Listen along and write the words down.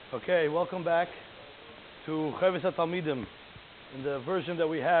Okay, welcome back to Chovos Hatalmidim. In the version that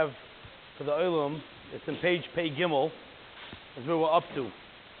we have for the Olam, it's in page Pei Gimel. That's where we're up to.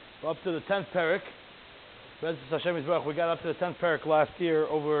 We're up to the 10th parak. We got up to the 10th parak last year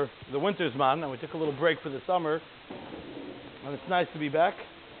over the winter's man, and we took a little break for the summer. And it's nice to be back,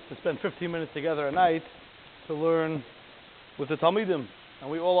 to spend 15 minutes together a night to learn with the Talmidim. And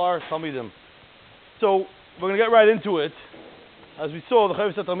we all are Talmidim. So we're going to get right into it. As we saw, the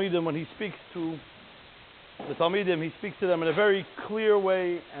Chovos Hatalmidim, when he speaks to the Talmidim, he speaks to them in a very clear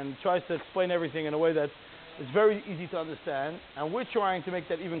way and tries to explain everything in a way that is very easy to understand. And we're trying to make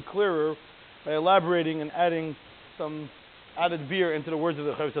that even clearer by elaborating and adding some added beer into the words of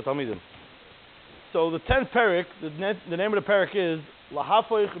the Chovos Hatalmidim. So the 10th parak, the name of the parak is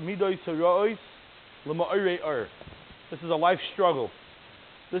Lahafoich Midois Harois L'Ma'orei Or. This is a life struggle.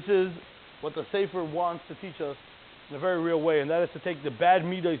 This is what the Sefer wants to teach us in a very real way, and that is to take the bad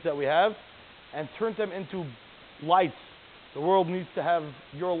midos that we have and turn them into lights. The world needs to have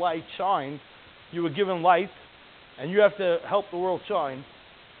your light shine. You were given light, and you have to help the world shine.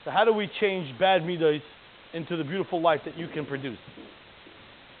 So how do we change bad midos into the beautiful light that you can produce?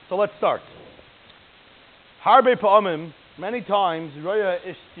 So let's start. Harbe pa'amim, many times, roya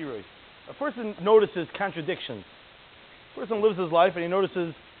ish tirois. A person notices contradictions. A person lives his life and he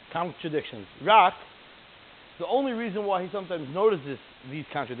notices contradictions. Rak, the only reason why he sometimes notices these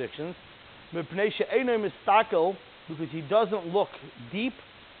contradictions, because he doesn't look deep,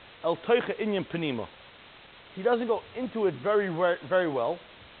 el toicha inyan panima. He doesn't go into it very well.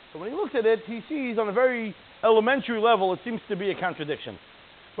 So when he looks at it, he sees on a very elementary level, it seems to be a contradiction.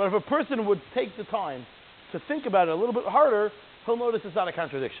 But if a person would take the time to think about it a little bit harder, he'll notice it's not a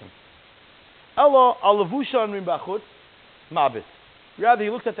contradiction. Ella alavushan min bachutz mabit. Rather, he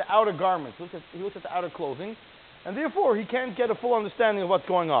looks at the outer garments, he looks at the outer clothing, and therefore he can't get a full understanding of what's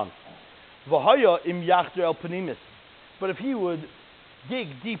going on. V'haya im yachter el panimis. But if he would dig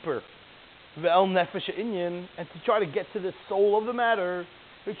deeper, ve'el nefesh inyan, and to try to get to the soul of the matter,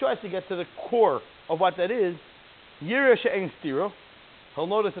 he tries to get to the core of what that is, yireh she'ein stira, he'll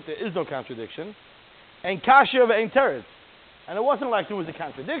notice that there is no contradiction, and kasha ve'ein teretz. And it wasn't like there was a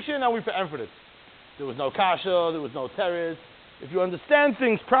contradiction and we forever it. There was no kasha, there was no teretz. If you understand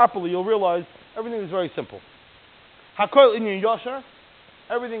things properly, you'll realize everything is very simple. Hakol inyan yashar,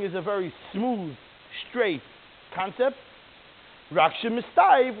 everything is a very smooth, straight concept. Rak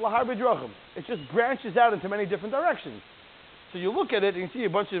shemistayv lahar b'drachim. It just branches out into many different directions. So you look at it and you see a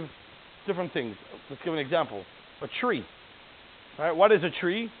bunch of different things. Let's give an example. A tree. All right, what is a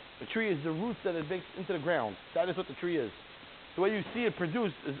tree? A tree is the roots that it makes into the ground. That is what the tree is. The way you see it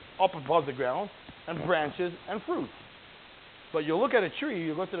produced is up above the ground and branches and fruit. But you look at a tree,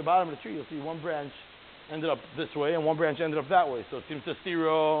 you go to the bottom of the tree, you'll see one branch ended up this way and one branch ended up that way. So it seems to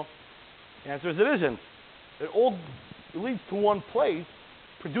stiro. The answer is it isn't. It all leads to one place,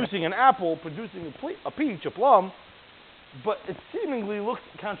 producing an apple, producing a peach, a plum, but it seemingly looks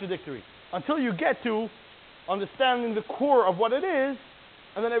contradictory until you get to understanding the core of what it is,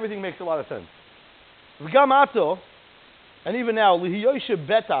 and then everything makes a lot of sense. V'gamato, and even now, lihiyoshe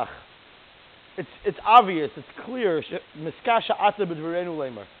betach, it's obvious, it's clear. Miskasha ata b'dvarenu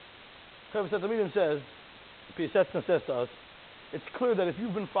leimer. Chovos Hatalmidim says, Piasetzna says to us, it's clear that if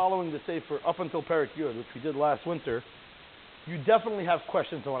you've been following the Sefer up until Parak Yud, which we did last winter, you definitely have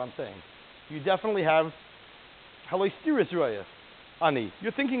questions on what I'm saying. You definitely have haloi stiris roya, ani.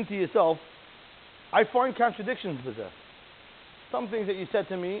 You're thinking to yourself, I find contradictions with that. Some things that you said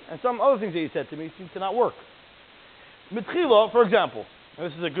to me and some other things that you said to me seem to not work. Mitchila, for example, and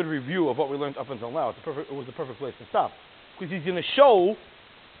this is a good review of what we learned up until now. It was the perfect place to stop. Because he's going to show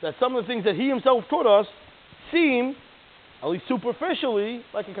that some of the things that he himself taught us seem, at least superficially,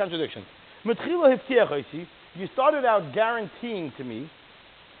 like a contradiction. Mitchila hiftiach, you started out guaranteeing to me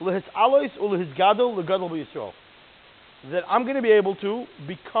lehis alois or lehis gadol legadol b'Yisroel, that I'm going to be able to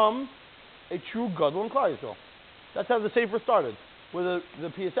become a true gadol in Klal Yisrael. That's how the Sefer started, where the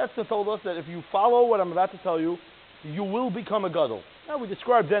Piasetzna told us that if you follow what I'm about to tell you, you will become a gadol. Now we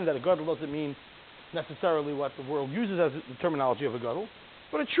described then that a gadol doesn't mean necessarily what the world uses as the terminology of a gadol,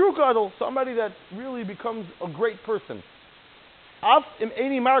 but a true gadol, somebody that really becomes a great person. Af im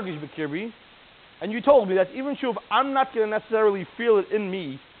eini margish b'kirbi, and you told me that even if I'm not going to necessarily feel it in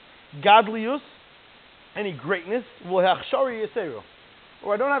me, gadlius, any greatness, will hachshari yesero,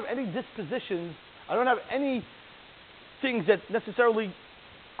 or I don't have any dispositions, I don't have any things that necessarily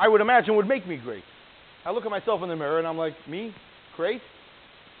I would imagine would make me great. I look at myself in the mirror and I'm like, me? Great?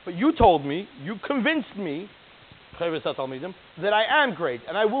 But you told me, you convinced me, Chovos Hatalmidim, that I am great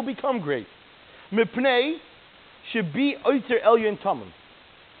and I will become great. Mipnei shebi oiter elyon tamim.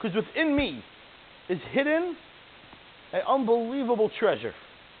 Because within me is hidden an unbelievable treasure.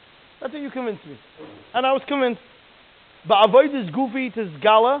 That's what you convinced me. And I was convinced. Ba'avodas gufi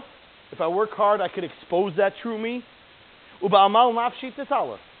tizgala. If I work hard, I could expose that true me. Uba'amal nafshi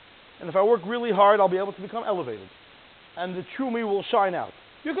tizala. And if I work really hard, I'll be able to become elevated. And the true me will shine out.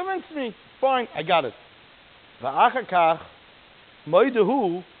 You convinced me. Fine, I got it. Va'achakach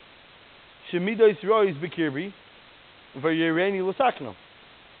moidehu shemidos rois bekirbi v'yireni l'sakno.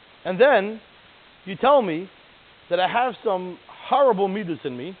 And then you tell me that I have some horrible midas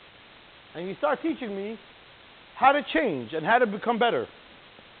in me, and you start teaching me how to change and how to become better.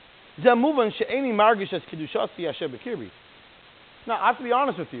 Now, I have to be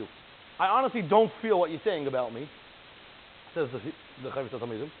honest with you. I honestly don't feel what you're saying about me, says the Chovos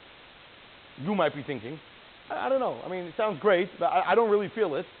Hatalmidim. You might be thinking, I don't know. I mean, it sounds great, but I don't really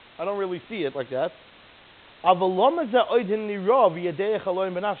feel it. I don't really see it like that. You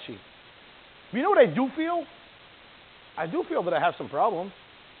know what I do feel? I do feel that I have some problems.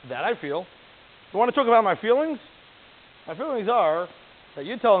 That I feel. You want to talk about my feelings? My feelings are that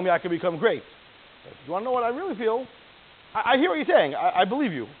you're telling me I can become great. If you want to know what I really feel? I hear what you're saying. I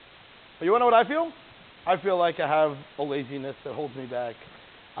believe you. But you want to know what I feel? I feel like I have a laziness that holds me back.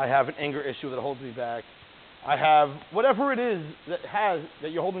 I have an anger issue that holds me back. I have whatever it is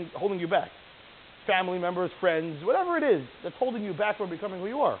that you're holding you back. Family members, friends, whatever it is that's holding you back from becoming who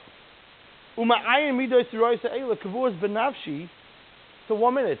you are. So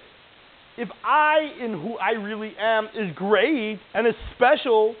 1 minute. If I in who I really am is great and is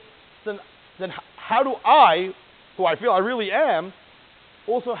special, then how do I, who I feel I really am,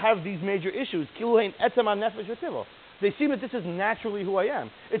 also have these major issues? They seem that this is naturally who I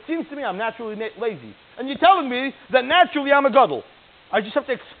am. It seems to me I'm naturally lazy. And you're telling me that naturally I'm a gadol. I just have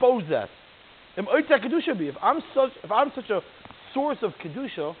to expose that. If I'm such a source of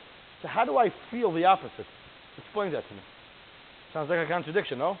kedusha, so how do I feel the opposite? Explain that to me. Sounds like a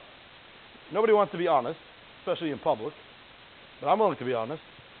contradiction, no? Nobody wants to be honest, especially in public. But I'm willing to be honest.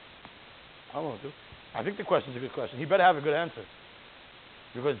 I'm willing to. I think the question's a good question. He better have a good answer.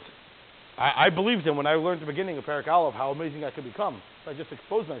 Because I believed him when I learned the beginning of Perek Aleph how amazing I could become. So I just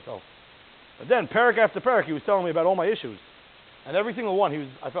exposed myself. But then, Perek after Perek, he was telling me about all my issues. And every single one,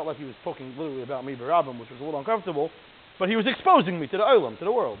 I felt like he was talking literally about me, Barabim, which was a little uncomfortable. But he was exposing me to the olam, to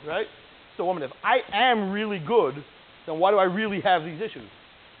the world, right? So, woman, if I am really good, then why do I really have these issues?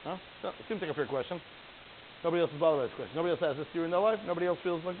 Huh? So, it seems like a fair question. Nobody else is bothered by this question. Nobody else has this theory in their life? Nobody else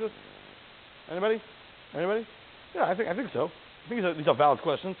feels like this? Anybody? Anybody? Yeah, I think so. I think these are valid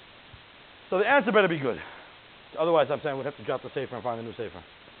questions. So the answer better be good. Otherwise, I'm saying we'd have to drop the sefer and find a new sefer.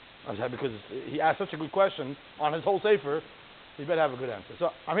 I'm saying because he asked such a good question on his whole sefer, he better have a good answer. So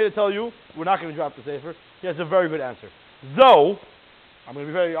I'm here to tell you, we're not going to drop the sefer. He has a very good answer. Though, I'm going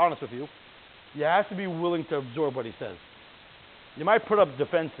to be very honest with you, you have to be willing to absorb what he says. You might put up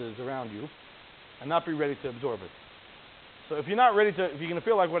defenses around you and not be ready to absorb it. So if you're not ready to, if you're going to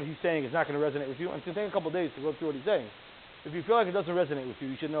feel like what he's saying is not going to resonate with you, and it's going to take a couple of days to go through what he's saying. If you feel like it doesn't resonate with you,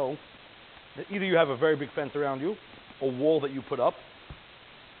 you should know that either you have a very big fence around you, a wall that you put up,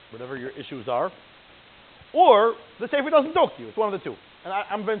 whatever your issues are, or the sefer doesn't talk to you. It's one of the two. And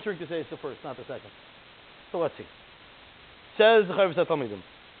I'm venturing to say it's the first, not the second. So let's see. Says the Chovos Hatalmidim,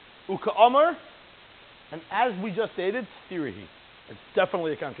 Uka Omer, and as we just stated, stirihi. It's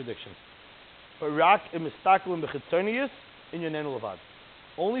definitely a contradiction. But rak imistakulim bechitzonius in your nenu levad.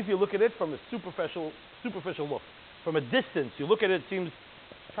 Only if you look at it from a superficial look. From a distance, you look at it, it seems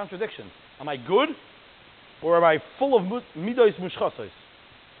a contradiction. Am I good? Or am I full of midos mushchasos?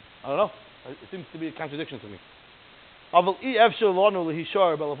 I don't know. It seems to be a contradiction to me. But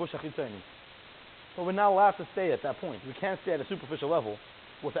we're not allowed to stay at that point. We can't stay at a superficial level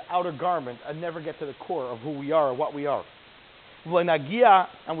with the outer garment and never get to the core of who we are or what we are.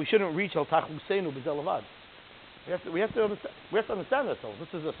 And we shouldn't reach al tachlusenu b'zelevad. We have to understand ourselves.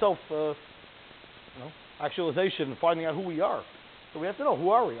 This is a self actualization, finding out who we are. So we have to know, who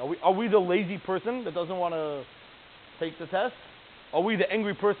are we? Are we the lazy person that doesn't want to take the test? Are we the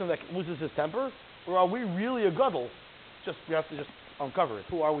angry person that loses his temper? Or are we really a gadol? We have to just uncover it.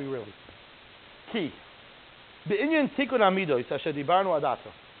 Who are we really? Key. Be'inyan tikkun amidos asher dibarnu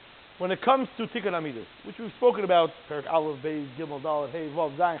adata. When it comes to tikkun amidos, which we've spoken about, Perek Aleph, Beis, Gimel, Dalet, Hey,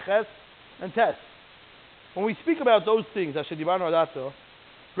 Vav, Zayin, Ches, and Tes. When we speak about those things, asher dibarnu adata,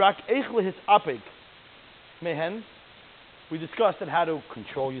 rak eich lehis apik mehen, we discussed on how to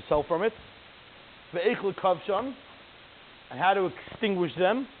control yourself from it, ve'eich lekavshan, and how to extinguish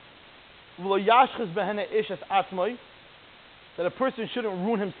them, v'lo yashchis behene ish es atzmoi, that a person shouldn't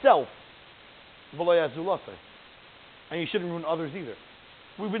ruin himself, v'lo yazulase, and you shouldn't ruin others either.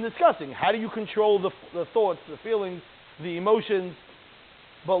 we've been discussing. How do you control the thoughts, the feelings, the emotions?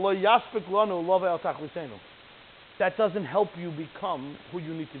 But lo yaspik lanu love el tachlisenu. That doesn't help you become who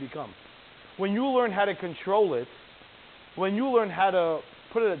you need to become. When you learn how to control it, when you learn how to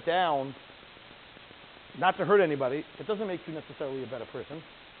put it down, not to hurt anybody, it doesn't make you necessarily a better person.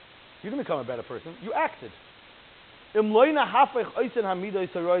 You didn't become a better person. You acted. If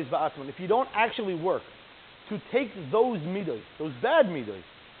you don't actually work to take those midos, those bad midos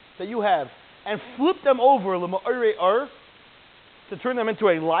that you have, and flip them over to turn them into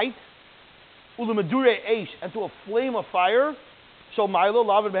a light, and to a flame of fire, to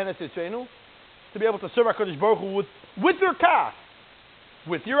be able to serve HaKadosh Baruch Hu with your kaf,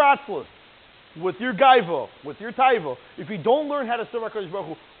 with your atzlus, with your gaiva, with your taiva. If you don't learn how to serve HaKadosh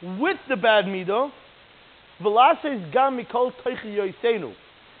Baruch Hu with the bad midah,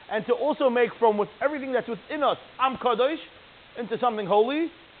 and to also make from with everything that's within us, Am Kadosh, into something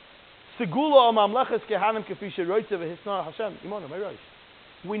holy, we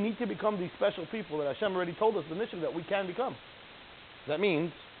need to become these special people that Hashem already told us the mission that we can become. That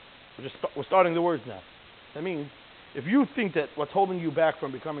means, we're starting the words now. That means, if you think that what's holding you back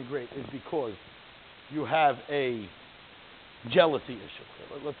from becoming great is because you have a jealousy issue,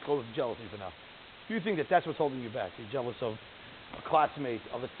 let's go with jealousy for now. If you think that that's what's holding you back, you're jealous of a classmate,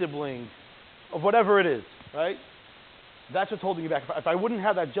 of a sibling, of whatever it is, right? That's what's holding you back. If I wouldn't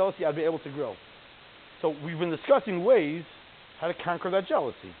have that jealousy, I'd be able to grow. So we've been discussing ways how to conquer that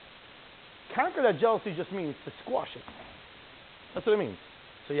jealousy. Conquer that jealousy just means to squash it. That's what it means.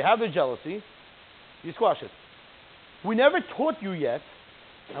 So you have the jealousy, you squash it. We never taught you yet,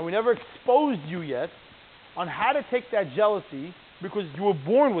 and we never exposed you yet, on how to take that jealousy, because you were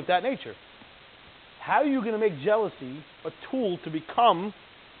born with that nature. How are you going to make jealousy a tool to become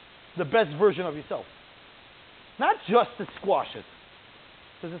the best version of yourself? Not just to squash it,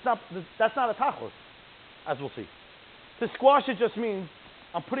 because that's not a tachlis, as we'll see. To squash it just means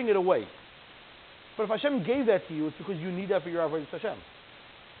I'm putting it away. But if Hashem gave that to you, it's because you need that for your avodas Hashem.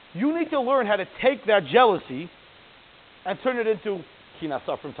 You need to learn how to take that jealousy and turn it into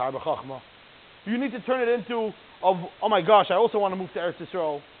kinasah from Tar B'Chachma. You need to turn it into, oh my gosh, I also want to move to Eretz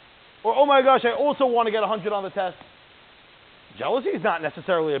Yisroel. Or, oh my gosh, I also want to get 100 on the test. Jealousy is not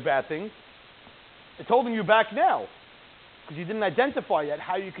necessarily a bad thing. It's holding you back now, because you didn't identify yet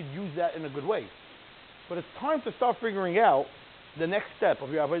how you could use that in a good way. But it's time to start figuring out the next step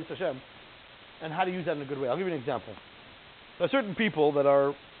of your avodas Hashem and how to use that in a good way. I'll give you an example. There are certain people that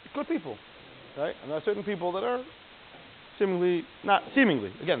are good people, right? And there are certain people that are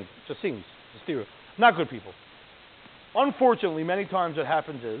again, just seems, just theory, not good people. Unfortunately, many times what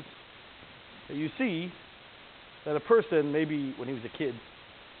happens is that you see that a person, maybe when he was a kid,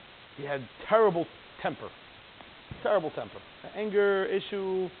 he had terrible temper, an anger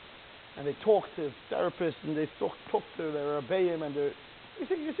issue, and they talk to therapists, and they talk to their Rabbeim, and you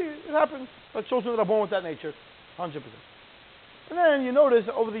see, it happens. Like children that are born with that nature, 100%. And then you notice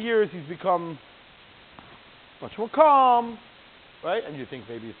over the years he's become much more calm, right? And you think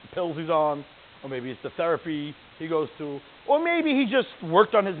maybe it's the pills he's on, or maybe it's the therapy he goes to, or maybe he just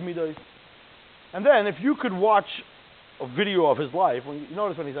worked on his midos. And then if you could watch a video of his life, when you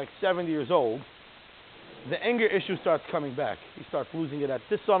notice when he's like 70 years old, the anger issue starts coming back. He starts losing it at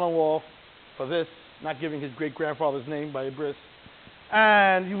this son-in-law for this, not giving his great-grandfather's name by a bris.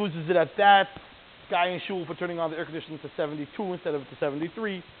 And he loses it at that guy in shul for turning on the air conditioning to 72 instead of to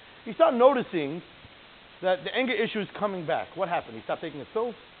 73. You start noticing that the anger issue is coming back. What happened? He stopped taking his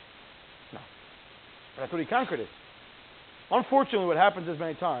pills? No. But that's what he conquered it. Unfortunately, what happens is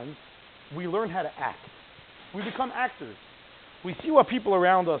many times, we learn how to act. We become actors. We see what people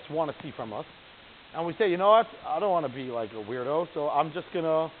around us want to see from us, and we say, you know what, I don't want to be like a weirdo, so I'm just going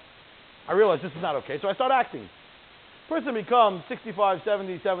to, I realize this is not okay, so I start acting. Person becomes 65,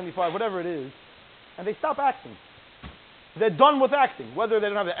 70, 75, whatever it is, and they stop acting. They're done with acting, whether they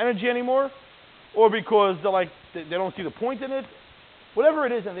don't have the energy anymore, or because they're like, they don't see the point in it, whatever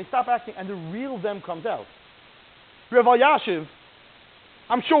it is, and they stop acting, and the real them comes out. Rav Yashiv,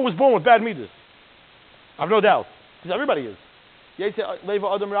 I'm sure, was born with bad midas. I have no doubt, because everybody is. Leva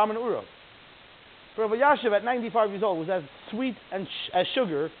Adam Raman Ura. But Rav Yashiv at 95 years old was as sweet and as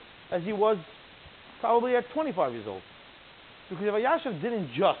sugar as he was probably at 25 years old. Because Rav Yashiv didn't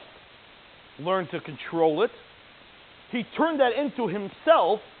just learn to control it, he turned that into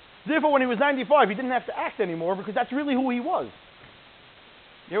himself. Therefore, when he was 95, he didn't have to act anymore, because that's really who he was.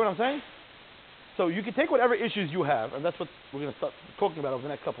 You hear what I'm saying? So you can take whatever issues you have, and that's what we're going to start talking about over the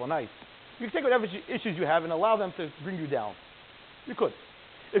next couple of nights. You can take whatever issues you have and allow them to bring you down. You could.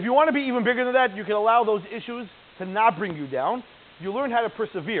 If you want to be even bigger than that, you can allow those issues to not bring you down. You learn how to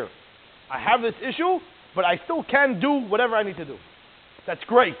persevere. I have this issue, but I still can do whatever I need to do. That's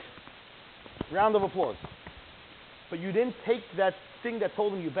great. Round of applause. But you didn't take that thing that's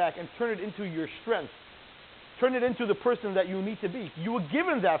holding you back and turn it into your strength. Turn it into the person that you need to be. You were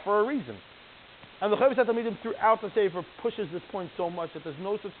given that for a reason. And the Chovos Hatalmidim throughout the Sefer pushes this point so much that there's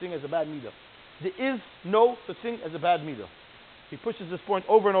no such thing as a bad midah. There is no such thing as a bad midah. He pushes this point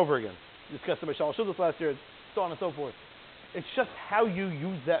over and over again. We discussed it by Shal Shudas last year, so on and so forth. It's just how you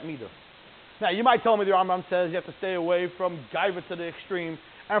use that midah. Now, you might tell me the Rambam says you have to stay away from gaiva to the extreme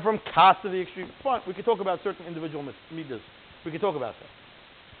and from kas to the extreme. Fine, we can talk about certain individual midas. We can talk about that.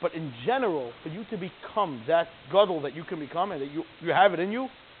 But in general, for you to become that gadol that you can become and that you have it in you,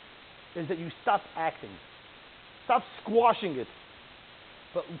 is that you stop acting. Stop squashing it,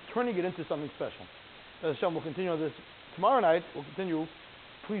 but turning it into something special. As Hashem, we'll continue on this tomorrow night. We'll continue.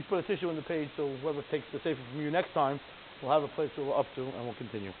 Please put a tissue on the page so whoever takes the sefer from you next time will have a place to go up to, and we'll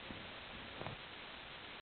continue.